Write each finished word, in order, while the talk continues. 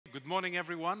Good morning,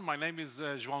 everyone. My name is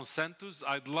Joao Santos.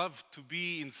 I'd love to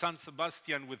be in San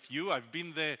Sebastian with you. I've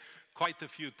been there quite a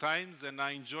few times, and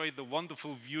I enjoy the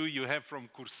wonderful view you have from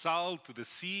Cursal to the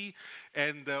sea,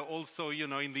 and also, you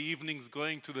know, in the evenings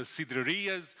going to the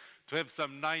sidrerias to have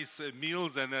some nice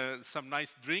meals and some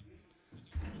nice drinks.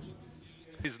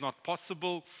 Is not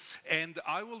possible, and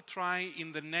I will try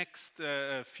in the next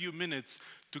few minutes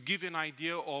to give you an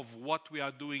idea of what we are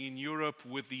doing in Europe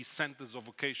with the Centers of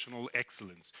Vocational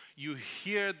Excellence. You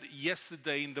heard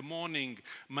yesterday in the morning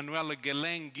Manuela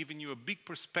Guelen giving you a big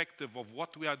perspective of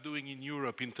what we are doing in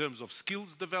Europe in terms of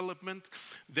skills development.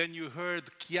 Then you heard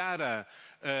Chiara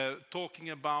talking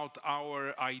about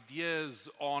our ideas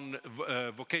on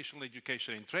vocational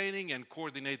education and training and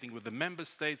coordinating with the member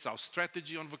states, our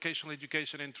strategy on vocational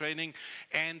education and training.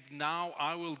 And now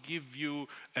I will give you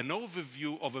an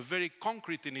overview of a very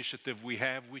concrete initiative we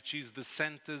have, which is the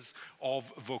Centers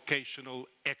of Vocational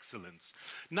Excellence.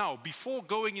 Now, before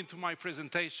going into my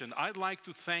presentation, I'd like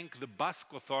to thank the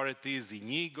Basque authorities,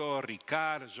 Inigo,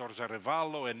 Ricard, Jorge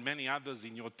Arevalo, and many others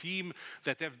in your team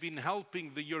that have been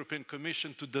helping the European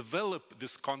Commission to develop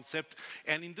this concept.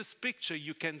 And in this picture,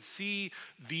 you can see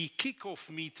the kickoff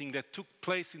meeting that took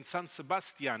place in San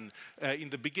Sebastian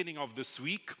in the beginning of this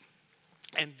week.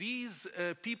 And these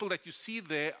people that you see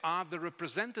there are the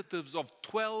representatives of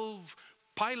 12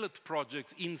 pilot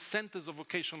projects in centers of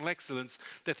vocational excellence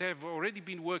that have already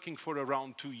been working for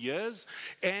around 2 years.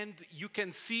 And you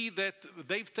can see that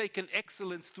they've taken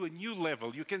excellence to a new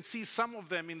level. You can see some of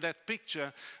them in that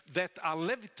picture that are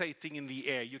levitating in the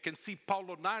air. You can see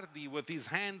Paolo Nardi with his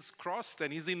hands crossed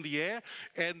and he's in the air.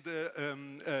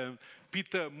 And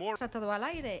Peter Moore. Saltado al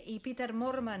aire y Peter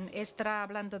Morman estará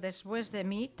hablando después de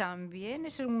mí también.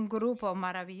 Es un grupo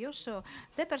maravilloso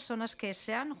de personas que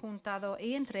se han juntado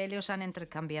y entre ellos han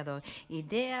intercambiado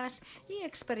ideas y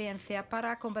experiencia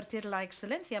para convertir la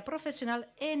excelencia profesional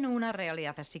en una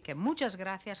realidad. Así que muchas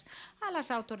gracias a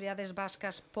las autoridades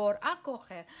vascas por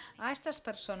acoger a estas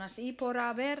personas y por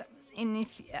haber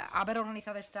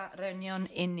organizado esta reunión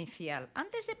inicial.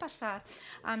 Antes de pasar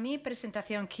a mi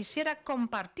presentación, quisiera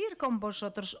compartir con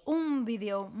vosotros un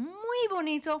vídeo muy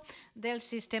bonito del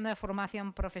sistema de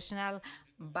formación profesional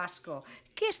vasco,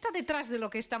 que está detrás de lo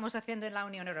que estamos haciendo en la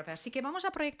Unión Europea. Así que vamos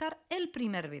a proyectar el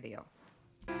primer vídeo.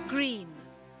 Green.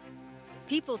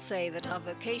 People say that our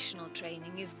vocational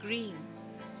training is green.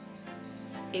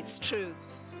 It's true.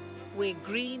 We're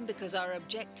green because our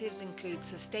objectives include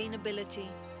sustainability,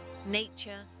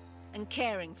 nature, and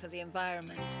caring for the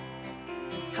environment.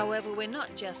 However, we're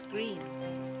not just green.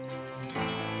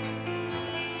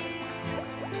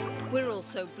 We're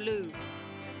also blue,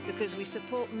 because we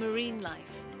support marine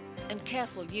life and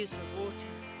careful use of water.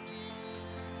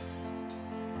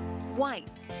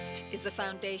 White is the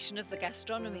foundation of the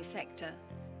gastronomy sector,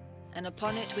 and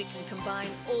upon it we can combine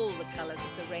all the colours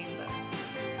of the rainbow.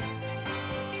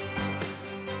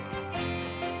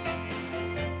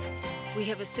 We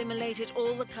have assimilated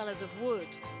all the colours of wood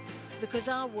because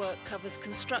our work covers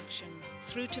construction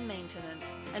through to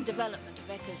maintenance and development of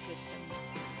ecosystems.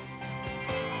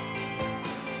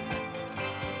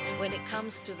 When it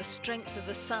comes to the strength of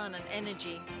the sun and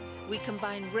energy, we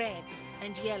combine red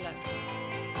and yellow.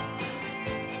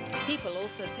 People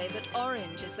also say that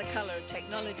orange is the colour of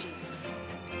technology.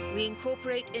 We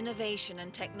incorporate innovation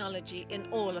and technology in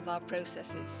all of our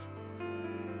processes.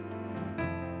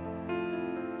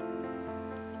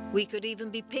 We could even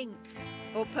be pink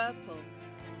or purple.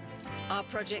 Our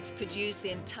projects could use the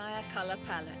entire colour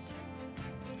palette.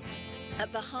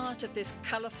 At the heart of this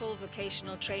colourful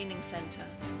vocational training centre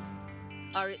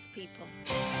are its people.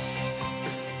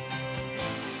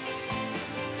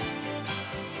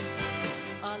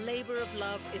 Our labour of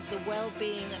love is the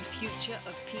well-being and future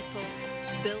of people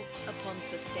built upon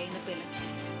sustainability.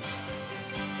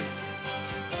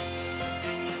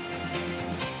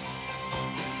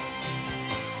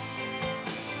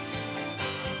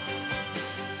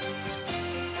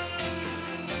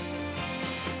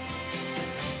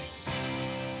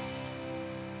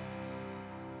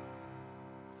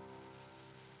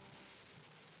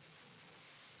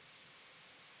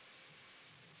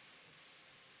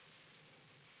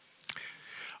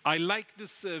 I like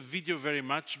this video very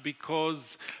much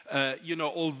because, you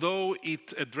know, although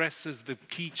it addresses the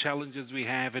key challenges we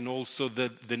have and also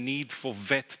the need for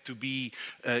VET to be,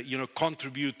 you know,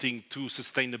 contributing to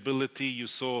sustainability, you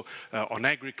saw on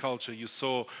agriculture, you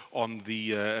saw on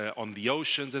the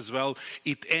oceans as well,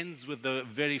 it ends with a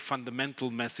very fundamental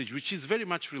message, which is very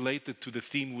much related to the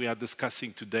theme we are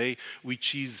discussing today,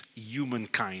 which is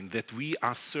humankind, that we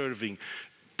are serving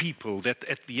people, that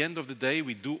at the end of the day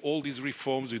we do all these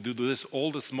reforms, we do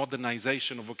all this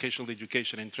modernization of vocational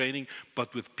education and training,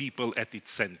 but with people at its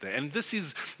center. And this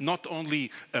is not only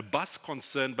a bus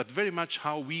concern, but very much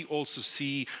how we also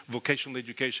see vocational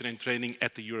education and training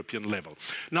at the European level.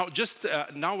 Now,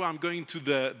 now I'm going to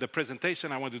the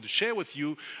presentation I wanted to share with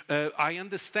you. I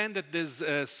understand that there's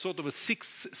sort of a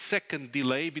 6-second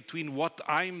delay between what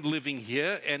I'm living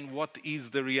here and what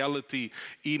is the reality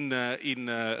in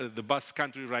the Basque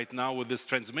country right now with this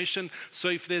transmission. So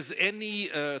if there's any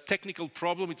technical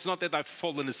problem, it's not that I've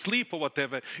fallen asleep or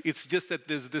whatever, it's just that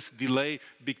there's this delay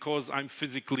because I'm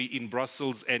physically in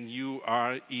Brussels and you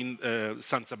are in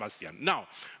San Sebastian. Now,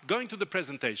 going to the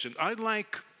presentation, I'd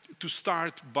like to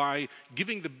start by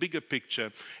giving the bigger picture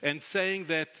and saying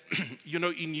that, you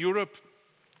know, in Europe,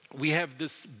 we have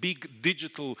this big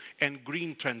digital and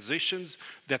green transitions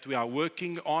that we are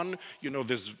working on. You know,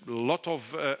 there's a lot of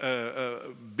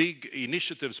big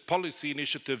initiatives, policy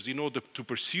initiatives in order to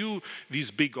pursue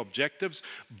these big objectives.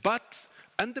 But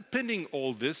underpinning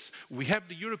all this, we have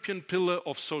the European Pillar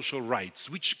of Social Rights,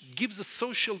 which gives a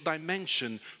social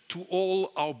dimension to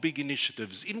all our big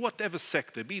initiatives in whatever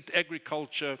sector, be it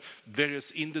agriculture,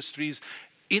 various industries.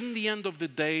 In the end of the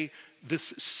day,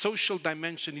 this social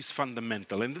dimension is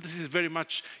fundamental, and this is very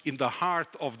much in the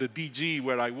heart of the DG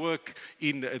where I work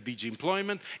in DG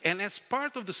Employment. And as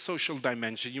part of the social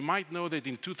dimension, you might know that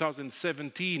in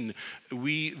 2017,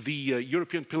 the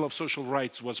European Pillar of Social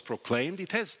Rights was proclaimed.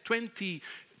 It has 20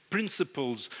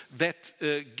 principles that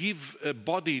give a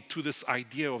body to this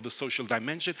idea of the social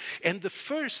dimension. And the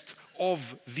first of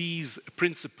these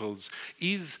principles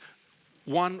is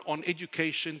one on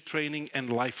education, training,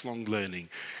 and lifelong learning,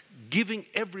 giving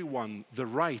everyone the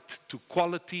right to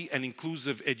quality and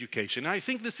inclusive education. And I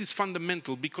think this is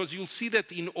fundamental because you'll see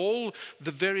that in all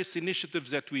the various initiatives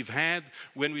that we've had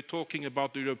when we're talking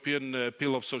about the European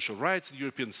Pillar of Social Rights, the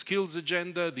European Skills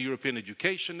Agenda, the European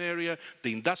Education Area,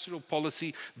 the industrial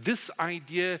policy, this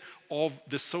idea of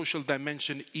the social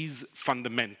dimension is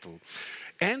fundamental.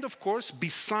 And of course,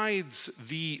 besides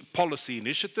the policy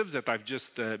initiatives that I've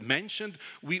just mentioned,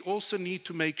 we also need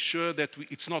to make sure that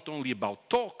it's not only about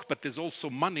talk, but there's also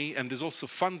money and there's also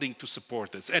funding to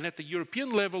support us. And at the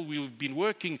European level, we've been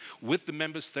working with the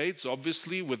member states,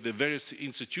 obviously, with the various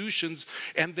institutions,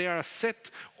 and there are a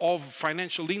set of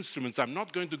financial instruments. I'm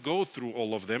not going to go through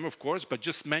all of them, of course, but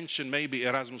just mention maybe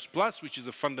Erasmus+, which is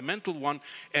a fundamental one,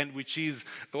 and which is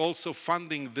also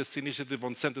funding this initiative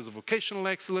on Centers of Vocational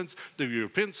Excellence, the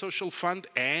European Social Fund,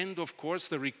 and of course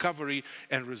the Recovery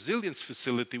and Resilience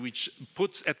Facility, which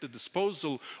puts at the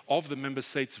disposal of the member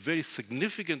states very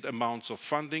significant amounts of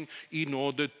funding in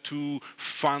order to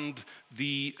fund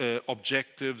the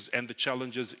objectives and the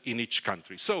challenges in each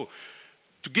country. So,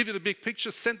 to give you the big picture,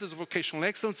 Centers of Vocational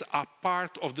Excellence are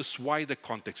part of this wider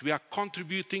context. We are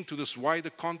contributing to this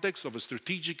wider context of a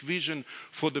strategic vision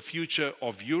for the future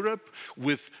of Europe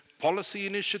with policy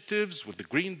initiatives, with the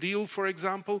Green Deal, for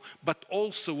example, but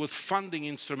also with funding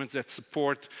instruments that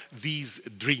support these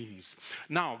dreams.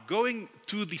 Now, going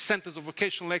to the Centers of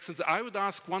Vocational Excellence, I would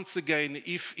ask once again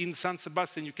if in San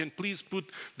Sebastian you can please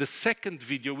put the second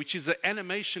video, which is an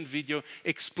animation video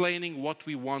explaining what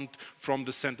we want from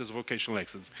the Centers of Vocational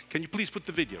Excellence. Can you please put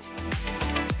the video?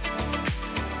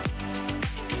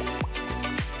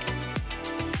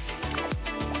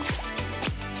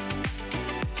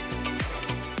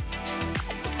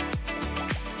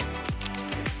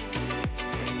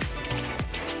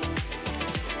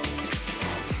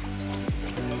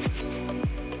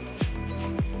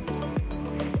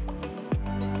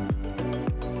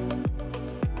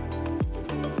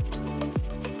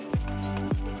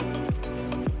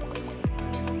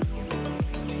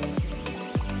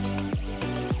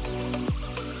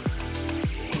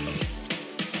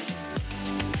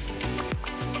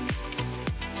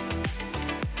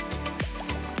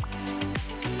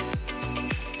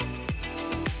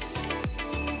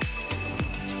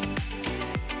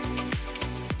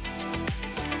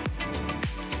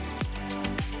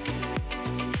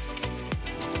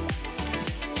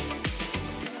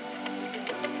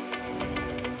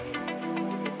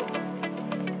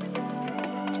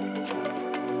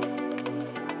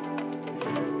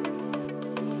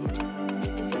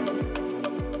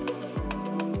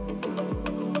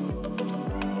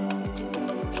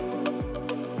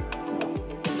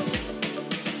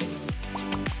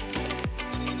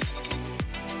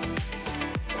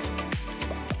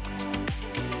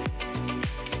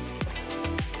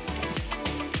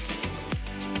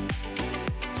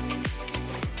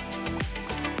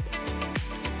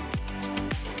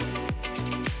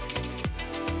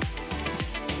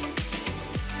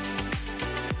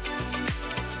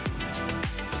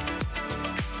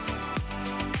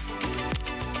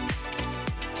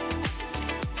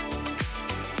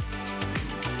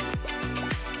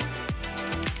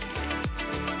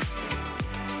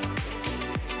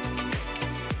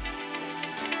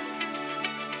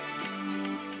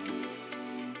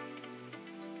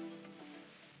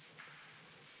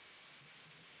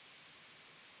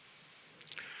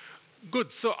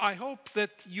 Good. So I hope that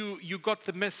you got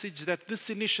the message that this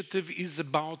initiative is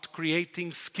about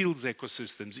creating skills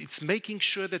ecosystems. It's making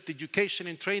sure that the education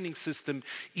and training system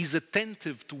is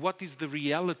attentive to what is the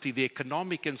reality, the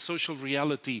economic and social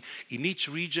reality in each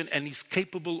region, and is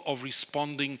capable of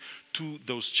responding to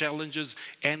those challenges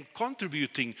and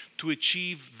contributing to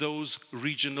achieve those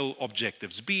regional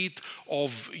objectives, be it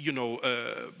of,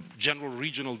 general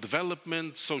regional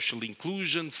development, social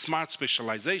inclusion, smart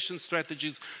specialization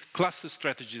strategies, cluster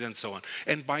strategies, and so on.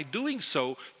 And by doing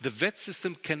so, the VET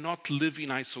system cannot live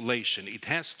in isolation. It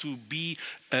has to be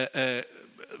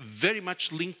very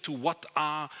much linked to what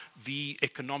are the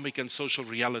economic and social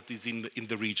realities in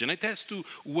the region. It has to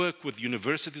work with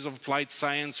universities of applied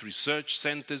science, research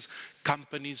centers,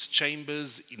 companies,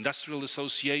 chambers, industrial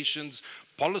associations,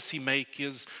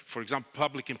 policymakers, for example,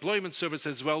 public employment service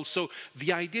as well. So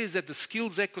the idea is that the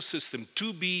skills ecosystem,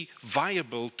 to be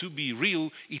viable, to be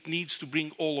real, it needs to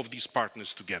bring all of these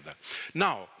partners together.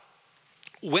 Now,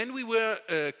 when we were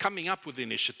coming up with the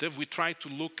initiative, we tried to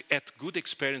look at good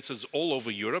experiences all over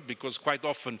Europe, because quite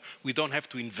often we don't have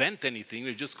to invent anything.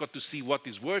 We've just got to see what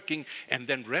is working and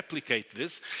then replicate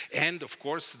this. And of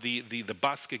course, the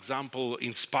Basque example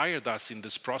inspired us in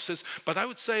this process. But I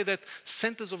would say that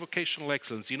centers of vocational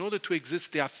excellence, in order to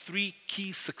exist, there are three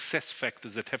key success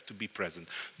factors that have to be present.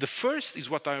 The first is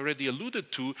what I already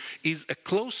alluded to, is a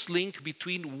close link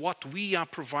between what we are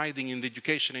providing in the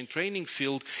education and training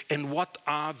field and what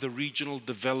are the regional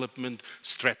development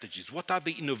strategies? What are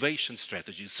the innovation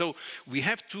strategies? So we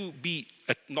have to be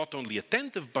not only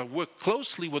attentive, but work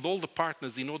closely with all the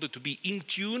partners in order to be in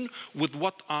tune with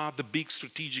what are the big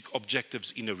strategic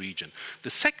objectives in a region. The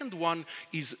second one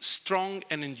is strong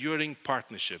and enduring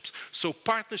partnerships. So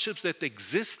partnerships that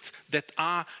exist, that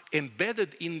are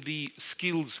embedded in the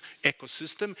skills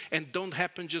ecosystem and don't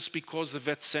happen just because the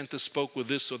VET Center spoke with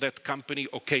this or that company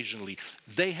occasionally.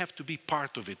 They have to be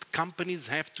part of it. Companies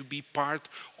have to be part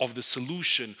of the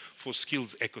solution for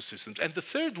skills ecosystems. And the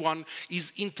third one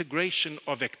is integration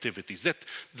of activities. That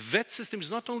the VET system is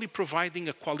not only providing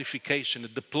a qualification, a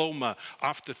diploma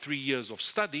after 3 years of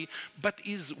study, but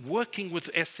is working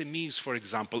with SMEs, for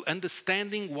example,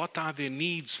 understanding what are their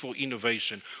needs for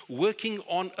innovation, working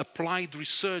on applied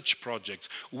research projects,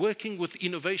 working with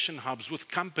innovation hubs, with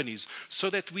companies, so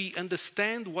that we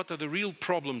understand what are the real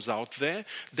problems out there,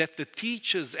 that the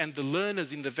teachers and the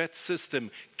learners in the VET system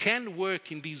can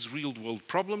work in these real-world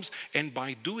problems, and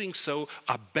by doing so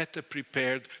are better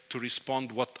prepared to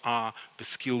respond what are the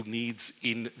skilled needs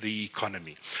in the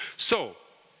economy. So,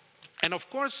 and of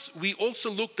course, we also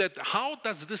looked at how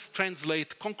does this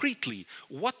translate concretely?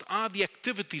 What are the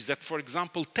activities that, for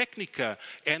example, Technica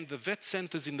and the VET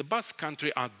centers in the Basque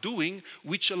Country are doing,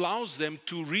 which allows them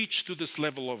to reach to this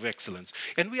level of excellence?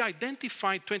 And we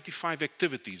identified 25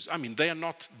 activities. I mean, they are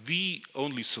not the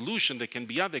only solution. There can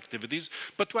be other activities,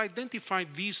 but we identified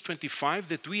these 25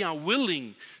 that we are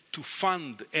willing to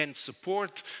fund and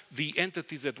support the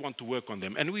entities that want to work on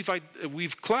them. And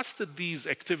we've clustered these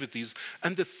activities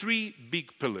under three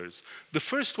big pillars. The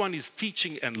first one is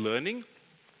teaching and learning.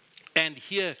 And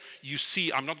here you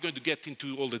see, I'm not going to get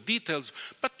into all the details,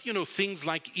 but things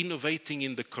like innovating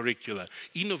in the curricula,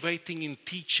 innovating in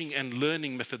teaching and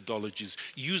learning methodologies,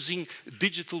 using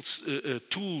digital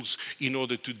tools in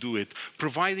order to do it,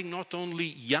 providing not only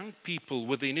young people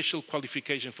with the initial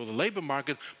qualification for the labor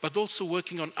market, but also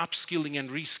working on upskilling and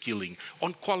reskilling,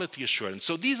 on quality assurance.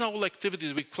 So these are all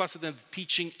activities we clustered in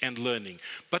teaching and learning.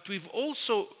 But we've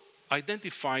also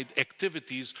identified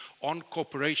activities on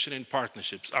cooperation and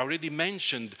partnerships. I already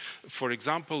mentioned, for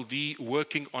example, the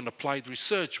working on applied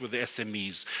research with the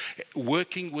SMEs,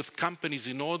 working with companies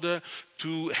in order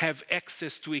to have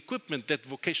access to equipment that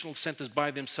vocational centers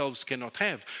by themselves cannot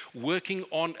have, working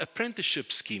on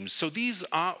apprenticeship schemes. So these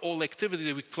are all activities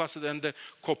that we clustered under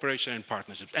cooperation and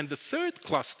partnerships. And the third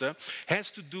cluster has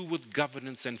to do with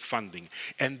governance and funding.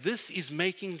 And this is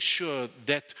making sure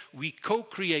that we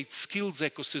co-create skills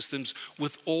ecosystems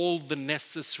with all the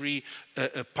necessary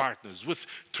partners, with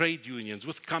trade unions,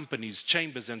 with companies,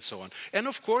 chambers, and so on. And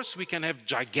of course, we can have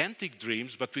gigantic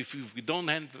dreams, but if we don't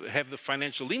have the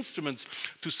financial instruments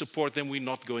to support them, we're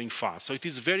not going far. So it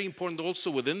is very important also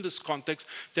within this context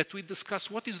that we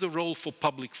discuss what is the role for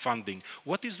public funding,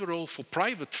 what is the role for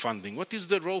private funding, what is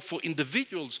the role for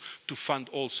individuals to fund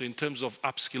also in terms of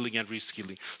upskilling and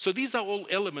reskilling. So these are all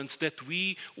elements that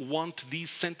we want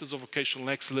these centers of vocational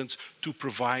excellence to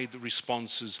provide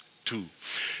responses to.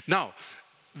 Now,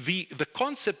 the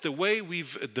concept, the way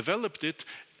we've developed it,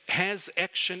 has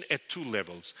action at two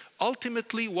levels.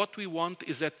 Ultimately, what we want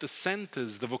is that the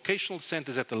centers, the vocational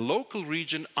centers at the local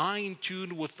region, are in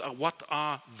tune with what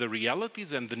are the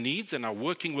realities and the needs, and are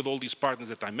working with all these partners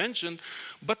that I mentioned.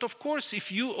 But of course,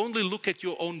 if you only look at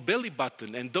your own belly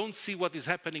button and don't see what is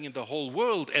happening in the whole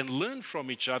world and learn from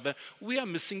each other, we are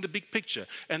missing the big picture.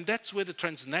 And that's where the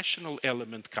transnational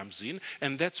element comes in,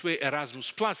 and that's where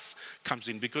Erasmus Plus comes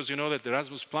in, because you know that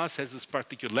Erasmus Plus has this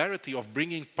particularity of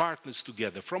bringing partners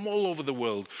together from all over the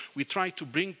world. We try to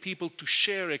bring people to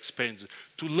share experiences,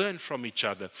 to learn from each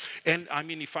other. And I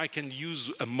mean, if I can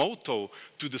use a motto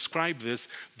to describe this,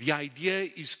 the idea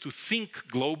is to think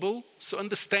global, so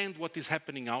understand what is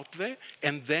happening out there,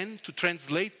 and then to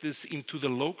translate this into the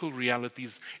local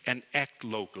realities and act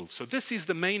local. So this is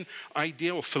the main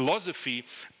idea or philosophy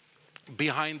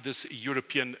behind this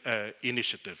European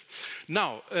initiative.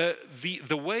 Now,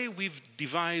 the way we've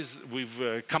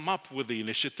come up with the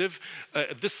initiative,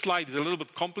 this slide is a little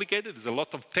bit complicated, there's a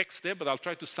lot of text there, but I'll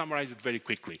try to summarize it very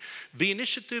quickly. The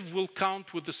initiative will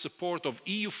count with the support of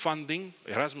EU funding,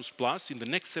 Erasmus Plus, in the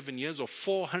next 7 years of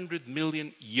 400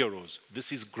 million euros.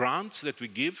 This is grants that we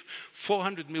give,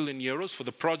 400 million euros for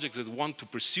the projects that want to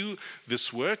pursue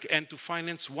this work and to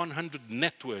finance 100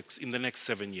 networks in the next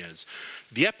 7 years.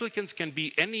 The applicants can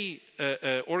be any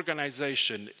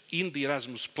organization in the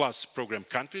Erasmus Plus program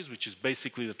countries, which is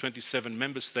basically the 27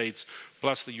 member states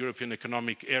plus the European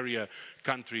Economic Area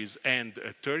countries and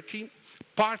Turkey.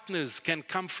 Partners can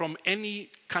come from any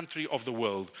country of the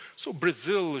world. So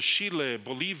Brazil, Chile,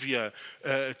 Bolivia,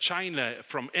 China,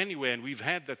 from anywhere, and we've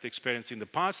had that experience in the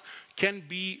past, can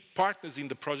be partners in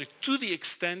the project to the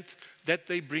extent that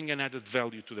they bring an added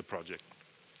value to the project.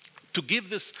 To give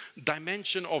this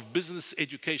dimension of business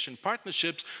education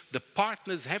partnerships, the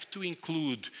partners have to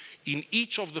include in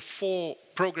each of the 4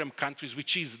 program countries,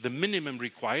 which is the minimum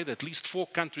required, at least 4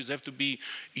 countries have to be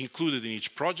included in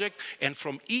each project, and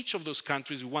from each of those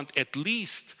countries we want at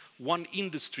least 1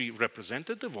 industry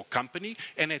representative or company,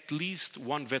 and at least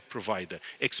 1 vet provider.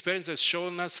 Experience has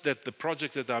shown us that the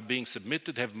projects that are being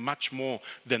submitted have much more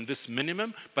than this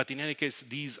minimum, but in any case,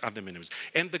 these are the minimums.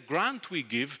 And the grant we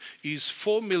give is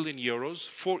 4 million euros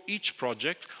for each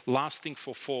project, lasting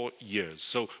for 4 years.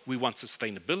 So we want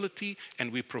sustainability,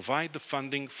 and we provide the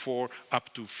funding for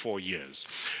up to 4 years.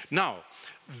 Now,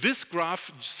 this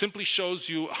graph simply shows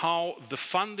you how the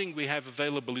funding we have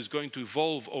available is going to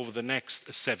evolve over the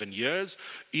next 7 years.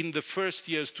 In the first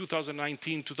years,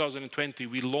 2019, 2020,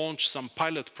 we launched some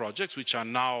pilot projects which are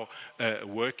now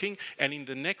working. And in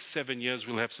the next 7 years,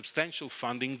 we'll have substantial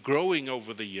funding growing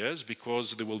over the years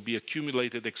because there will be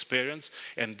accumulated experience.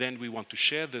 And then we want to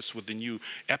share this with the new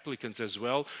applicants as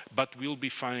well. But we'll be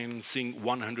financing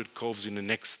 100 COVs in the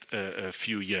next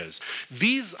few years.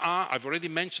 These are, I've already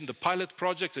mentioned the pilot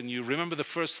project, and you remember the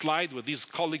first slide with these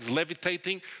colleagues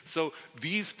levitating. So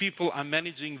these people are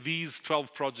managing these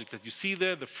 12 projects that you see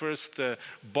there. The first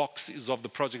box is of the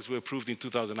projects we approved in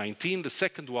 2019. The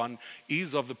second one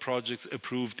is of the projects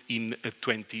approved in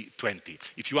 2020.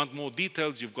 If you want more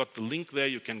details, you've got the link there.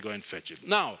 You can go and fetch it.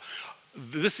 Now,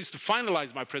 this is to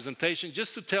finalize my presentation,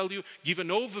 just to tell you, give an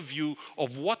overview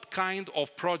of what kind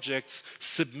of projects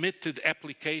submitted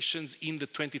applications in the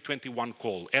 2021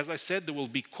 call. As I said, there will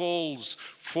be calls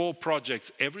for projects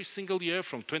every single year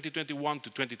from 2021 to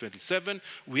 2027.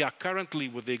 We are currently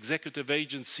with the executive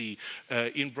agency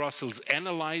in Brussels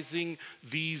analyzing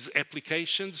these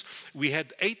applications. We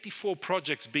had 84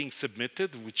 projects being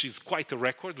submitted, which is quite a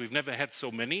record. We've never had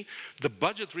so many. The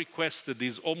budget requested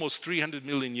is almost 300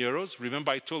 million euros.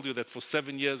 Remember, I told you that for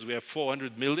 7 years we have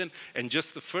 400 million, and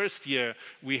just the first year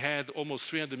we had almost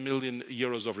 300 million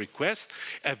euros of requests.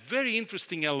 A very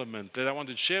interesting element that I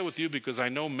wanted to share with you, because I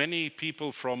know many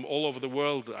people from all over the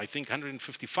world, I think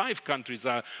 155 countries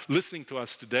are listening to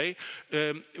us today.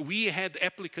 We had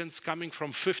applicants coming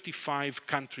from 55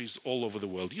 countries all over the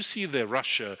world. You see there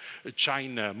Russia,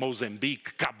 China,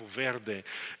 Mozambique, Cabo Verde,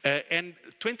 and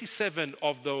 27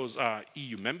 of those are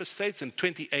EU member states and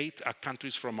 28 are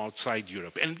countries from outside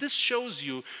Europe. And this shows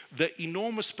you the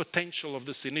enormous potential of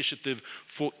this initiative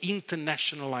for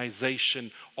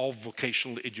internationalization of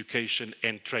vocational education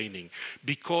and training,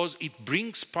 because it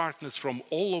brings partners from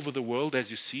all over the world,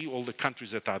 as you see, all the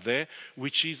countries that are there,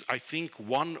 which is, I think,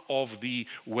 one of the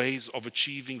ways of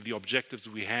achieving the objectives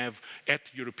we have at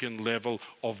European level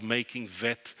of making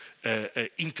VET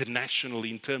internationally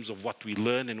in terms of what we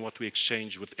learn and what we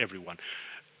exchange with everyone.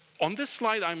 On this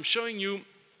slide, I'm showing you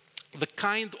the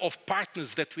kind of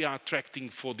partners that we are attracting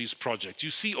for these projects. You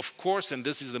see, of course, and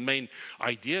this is the main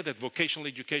idea, that vocational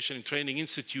education and training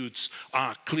institutes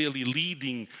are clearly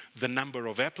leading the number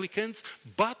of applicants,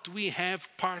 but we have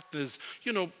partners,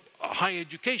 you know, higher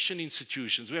education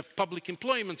institutions, we have public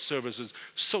employment services,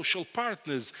 social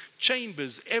partners,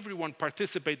 chambers, everyone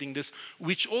participating in this,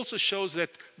 which also shows that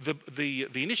the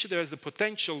initiative has the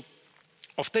potential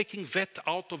of taking VET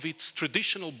out of its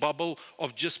traditional bubble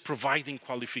of just providing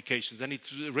qualifications. And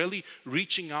it's really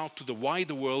reaching out to the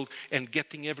wider world and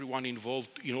getting everyone involved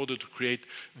in order to create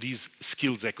these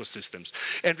skills ecosystems.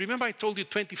 And remember, I told you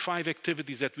 25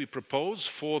 activities that we propose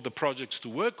for the projects to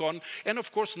work on. And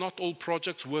of course, not all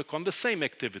projects work on the same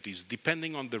activities.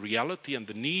 Depending on the reality and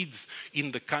the needs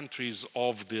in the countries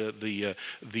of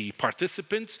the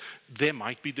participants, there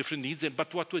might be different needs.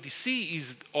 But what we see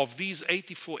is of these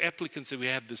 84 applicants that we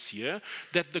had this year,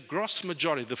 that the gross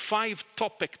majority, the 5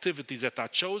 top activities that are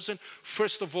chosen,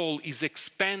 first of all, is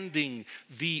expanding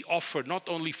the offer not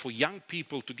only for young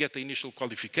people to get the initial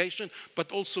qualification,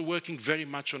 but also working very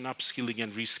much on upskilling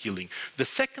and reskilling. The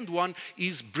second one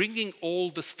is bringing all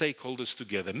the stakeholders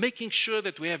together, making sure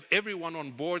that we have everyone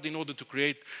on board in order to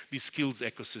create these skills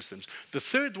ecosystems. The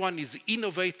third one is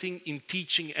innovating in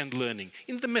teaching and learning,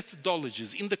 in the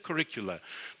methodologies, in the curricula.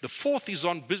 The fourth is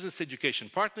on business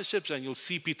education partnerships, and you'll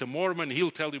see Peter Morman,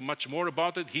 he'll tell you much more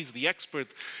about it. He's the expert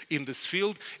in this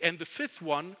field. And the fifth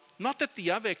one, not that the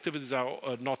other activities are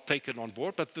not taken on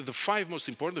board, but the 5 most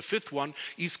important, the fifth one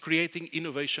is creating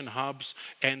innovation hubs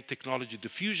and technology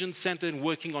diffusion center and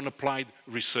working on applied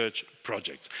research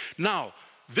projects. Now,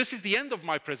 this is the end of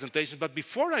my presentation, but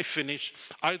before I finish,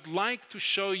 I'd like to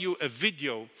show you a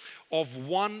video of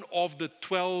one of the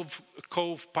 12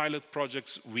 Cove pilot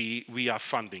projects we are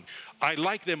funding. I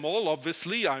like them all,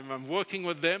 obviously. I'm working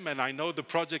with them, and I know the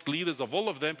project leaders of all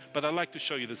of them, but I'd like to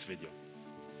show you this video.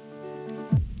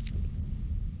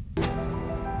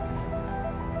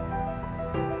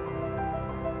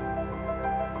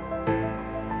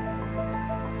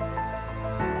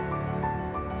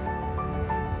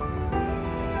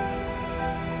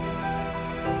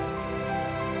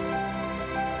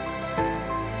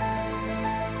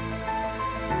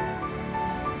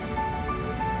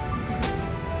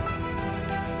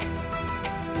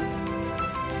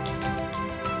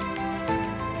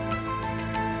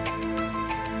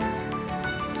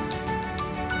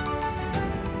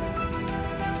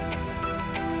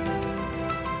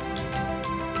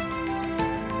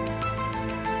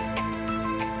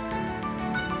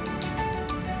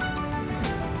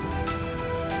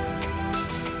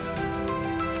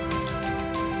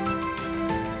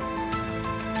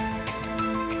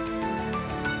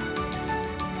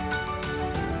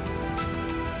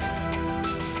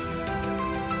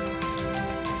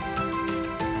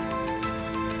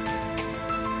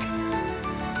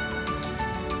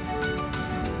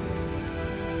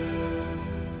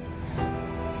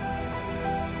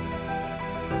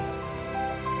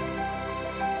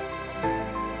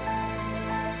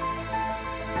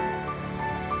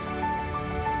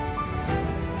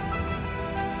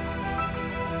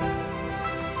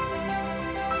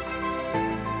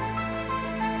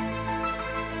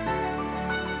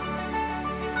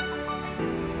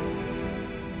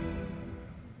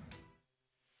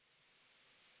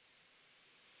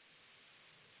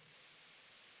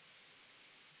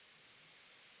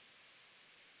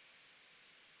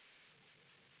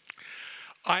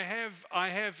 I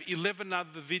have 11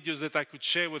 other videos that I could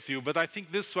share with you, but I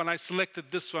think this one, I selected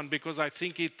this one because I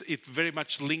think it very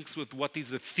much links with what is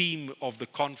the theme of the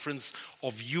conference,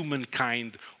 of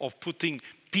humankind, of putting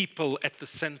people at the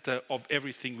center of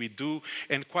everything we do.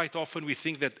 And quite often we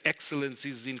think that excellence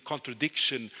is in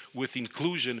contradiction with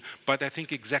inclusion, but I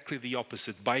think exactly the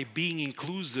opposite. By being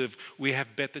inclusive, we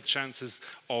have better chances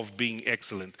of being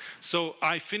excellent. So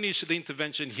I finish the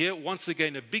intervention here. Once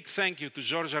again, a big thank you to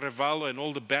Jorge Arevalo and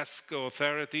all the Basque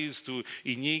authorities, to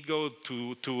Inigo,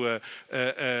 to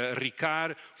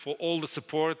Ricard, for all the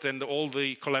support and all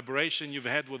the collaboration you've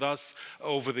had with us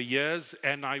over the years.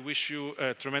 And I wish you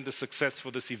tremendous success for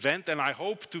this event, and I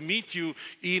hope to meet you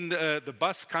in the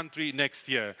Basque Country next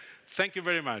year. Thank you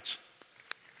very much.